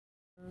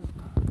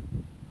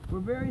We're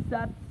very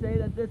sad to say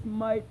that this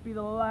might be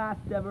the last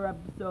ever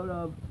episode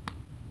of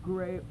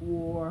Great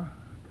War,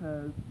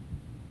 because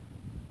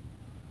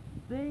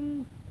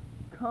things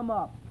come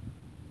up,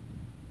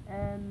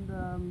 and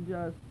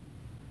just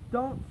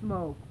don't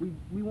smoke.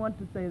 We want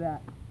to say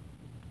that.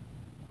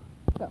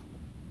 So,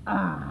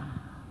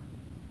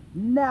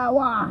 now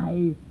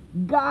I,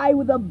 guy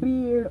with a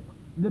beard,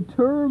 the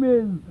term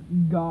is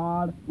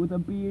God with a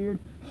beard.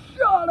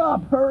 Shut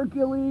up,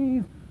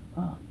 Hercules!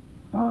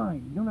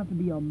 Fine, you don't have to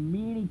be a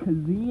meanie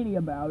Kazini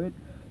about it.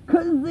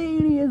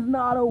 Kazini is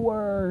not a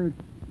word.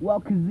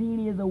 Well,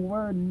 Kazini is a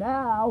word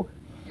now.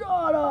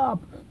 Shut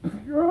up!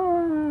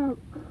 Do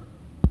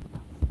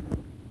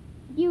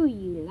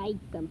you like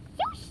some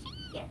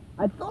sushi?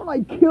 I thought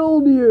I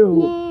killed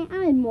you! Yeah,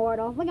 I'm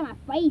immortal. Look at my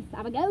face.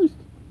 I'm a ghost.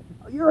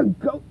 You're a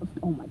ghost!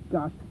 Oh my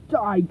gosh,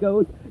 die,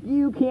 ghost!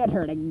 You can't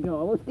hurt a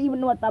ghost,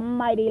 even with the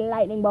mighty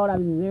lightning bolt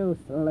of Zeus,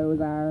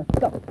 loser.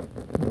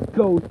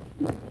 Ghost.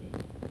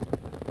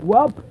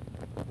 Well,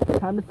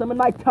 time to summon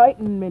my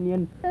Titan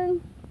minion.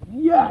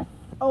 Yes!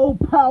 Oh,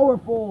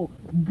 powerful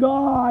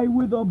guy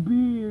with a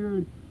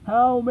beard!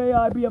 How may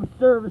I be of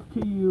service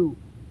to you?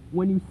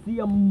 When you see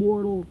a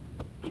mortal,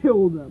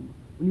 kill them.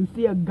 When you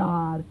see a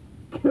god,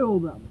 kill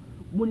them.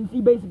 When you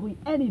see basically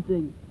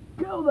anything,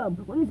 kill them.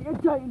 When you see a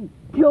Titan,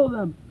 kill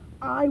them.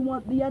 I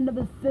want the end of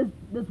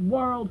this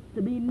world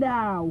to be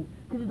now,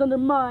 because it's under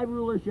my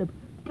rulership.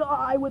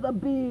 Guy with a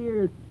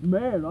beard!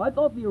 Man, I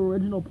thought the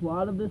original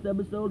plot of this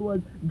episode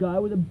was guy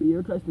with a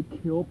beard tries to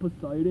kill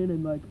Poseidon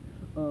and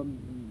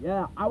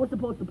yeah, I was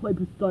supposed to play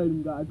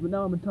Poseidon, guys, but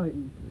now I'm a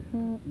Titan.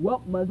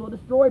 Well, might as well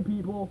destroy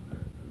people.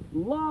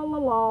 La la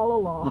la la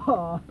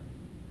la.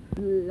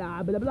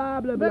 Blah blah blah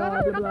blah blah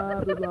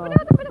blah blah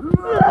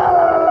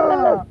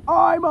blah.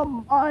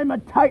 I'm a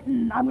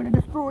Titan. I'm gonna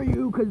destroy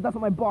you because that's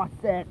what my boss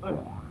said.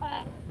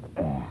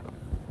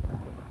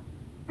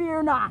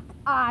 Fear not,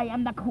 I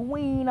am the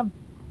queen of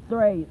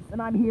Thrace, and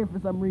I'm here for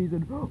some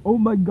reason. Oh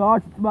my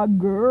gosh, it's my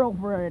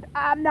girlfriend.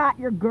 I'm not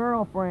your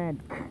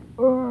girlfriend.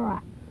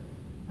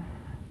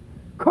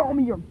 Call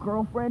me your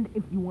girlfriend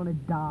if you want to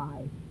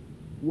die.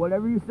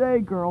 Whatever you say,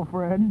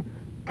 girlfriend.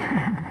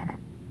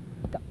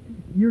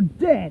 You're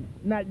dead,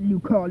 not you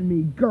calling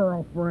me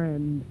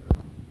girlfriend.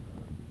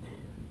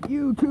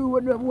 You two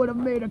would have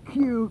made a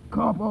cute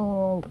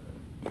couple.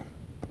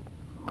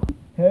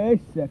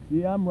 Hey,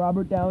 sexy, I'm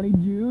Robert Downey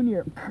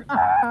Jr.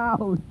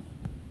 Ouch.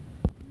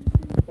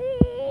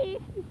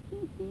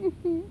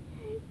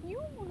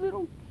 You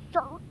little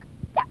jerk.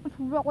 That was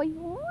really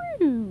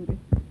rude.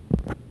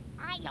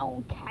 I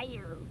don't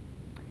care.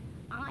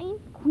 I'm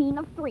Queen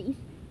of Thrace,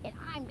 and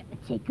I'm gonna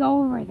take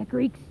over the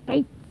Greek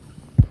states.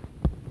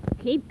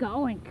 Keep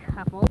going,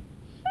 couple.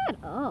 Shut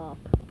up.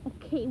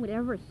 Okay,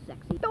 whatever,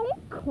 sexy.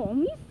 Don't call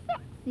me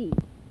sexy.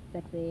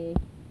 Sexy.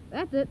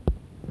 That's it.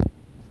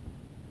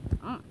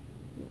 I'll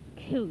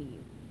kill you.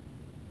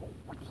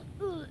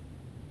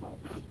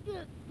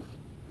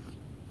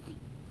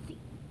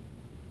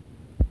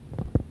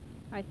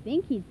 I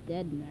think he's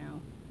dead now.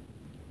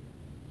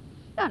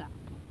 Shut up.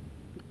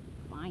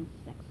 Fine,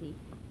 sexy.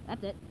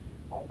 That's it.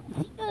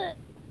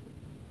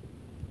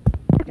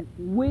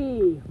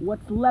 We,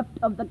 what's left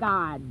of the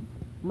gods,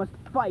 must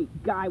fight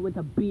guy with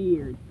a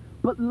beard.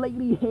 But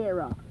Lady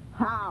Hera,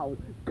 how?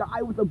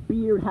 Guy with a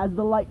beard has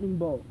the lightning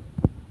bolt.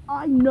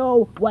 I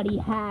know what he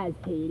has,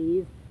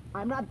 Hades.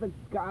 I'm not the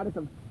goddess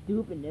of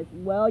stupidness.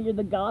 Well, you're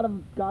the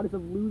goddess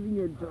of losing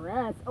your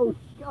dress. Oh,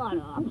 shut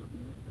up.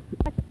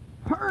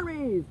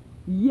 Hermes!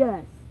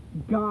 Yes,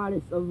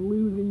 goddess of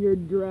losing your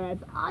dress.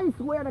 I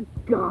swear to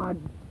God.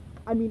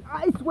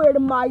 I swear to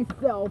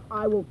myself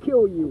I will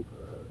kill you.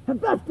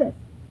 Hephaestus!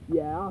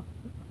 Yeah?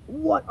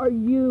 What are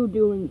you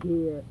doing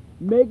here?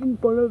 Making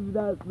fun of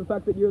the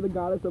fact that you're the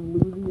goddess of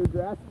losing your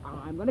dress?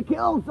 I'm gonna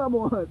kill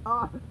someone!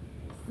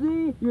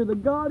 See? You're the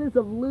goddess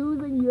of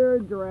losing your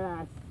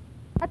dress.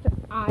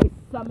 I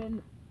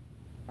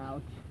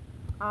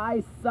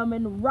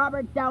summon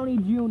Robert Downey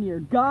Jr.,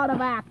 god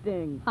of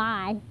acting.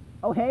 Hi.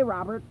 Oh, hey,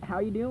 Robert. How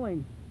you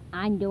doing?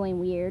 I'm doing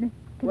weird,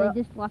 because I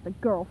just lost a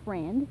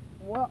girlfriend.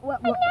 What?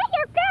 I'm not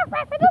your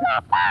girlfriend for the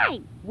last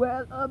time!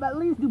 Well, at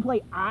least you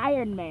play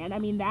Iron Man.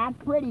 That's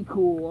pretty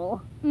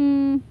cool.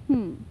 You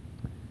want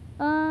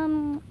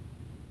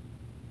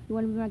to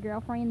be my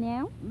girlfriend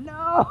now?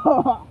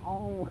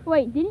 No!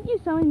 Wait, didn't you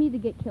summon me to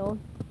get killed?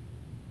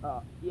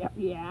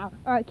 Yeah.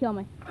 Alright, kill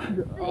me.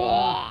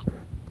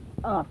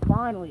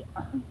 Finally.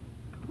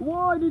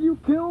 Why did you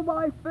kill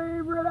my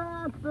favorite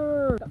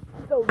actor?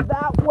 So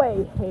that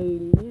way,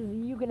 Hades,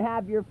 you can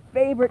have your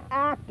favorite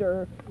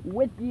actor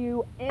with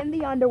you in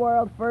the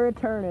underworld for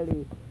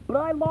eternity. But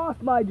I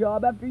lost my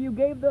job after you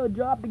gave the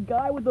job to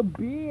guy with a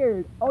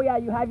beard. Oh yeah,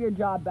 you have your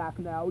job back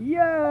now.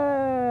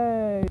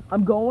 Yay!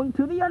 I'm going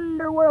to the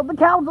underworld. The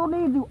council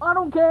needs you. I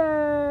don't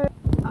care.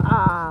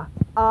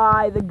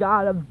 I, the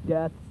god of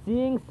death,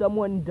 seeing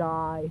someone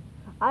die.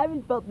 I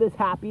haven't felt this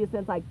happy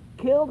since I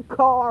killed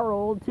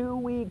Carl 2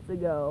 weeks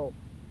ago.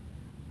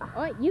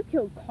 What, you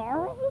killed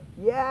Carl?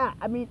 Yeah,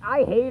 I mean,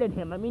 I hated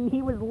him. I mean,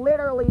 he was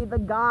literally the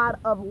god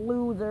of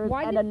losers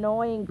and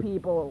annoying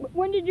people.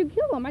 When did you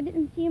kill him? I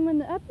didn't see him in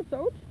the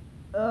episode.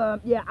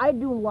 Yeah, I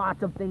do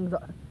lots of things.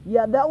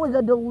 Yeah, that was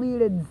a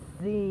deleted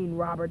scene,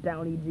 Robert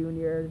Downey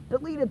Jr.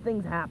 Deleted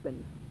things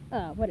happen.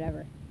 Oh,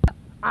 whatever.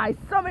 I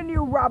summon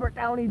you, Robert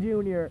Downey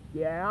Jr.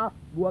 Yeah?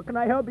 What can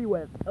I help you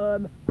with?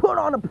 Put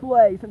on a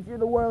play, since you're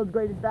the world's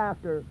greatest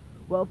actor.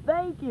 Well,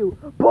 thank you.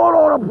 Put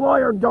on a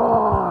play or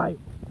die!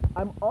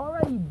 I'm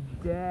already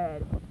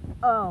dead.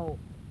 Oh.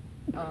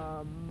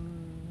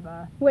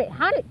 Wait,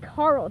 how did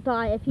Carl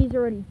die if he's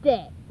already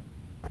dead?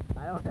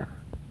 I don't know.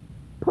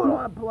 Put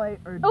on a play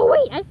or die. Oh,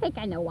 wait, I think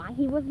I know why.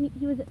 He wasn't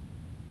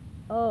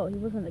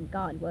a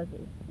god, was he?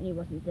 And he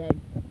wasn't dead.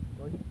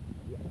 Well,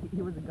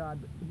 he was a god,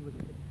 but he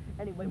wasn't dead.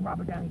 Anyway,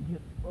 Robert Downey Jr.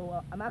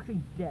 Well, I'm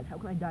actually dead. How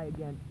can I die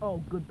again? Oh,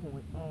 good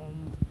point.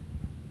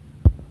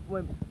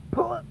 Wait,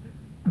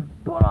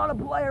 put on a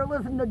play or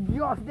listen to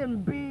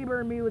Justin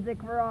Bieber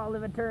music for all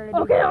of eternity.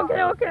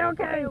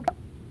 Okay.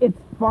 It's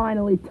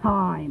finally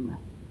time.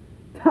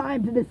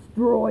 Time to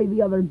destroy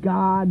the other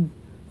gods,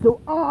 so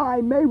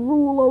I may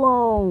rule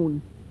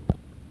alone.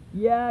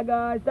 Yeah,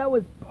 guys, that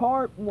was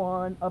part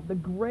 1 of the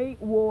Great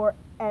War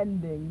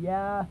ending,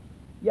 yeah?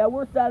 Yeah,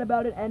 we're sad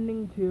about it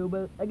ending too,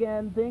 but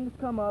again, things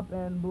come up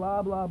and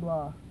blah, blah,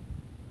 blah.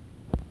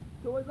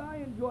 So as I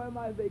enjoy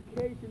my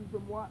vacation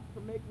from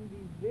making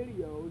these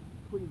videos,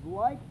 please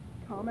like,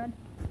 comment,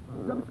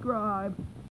 subscribe,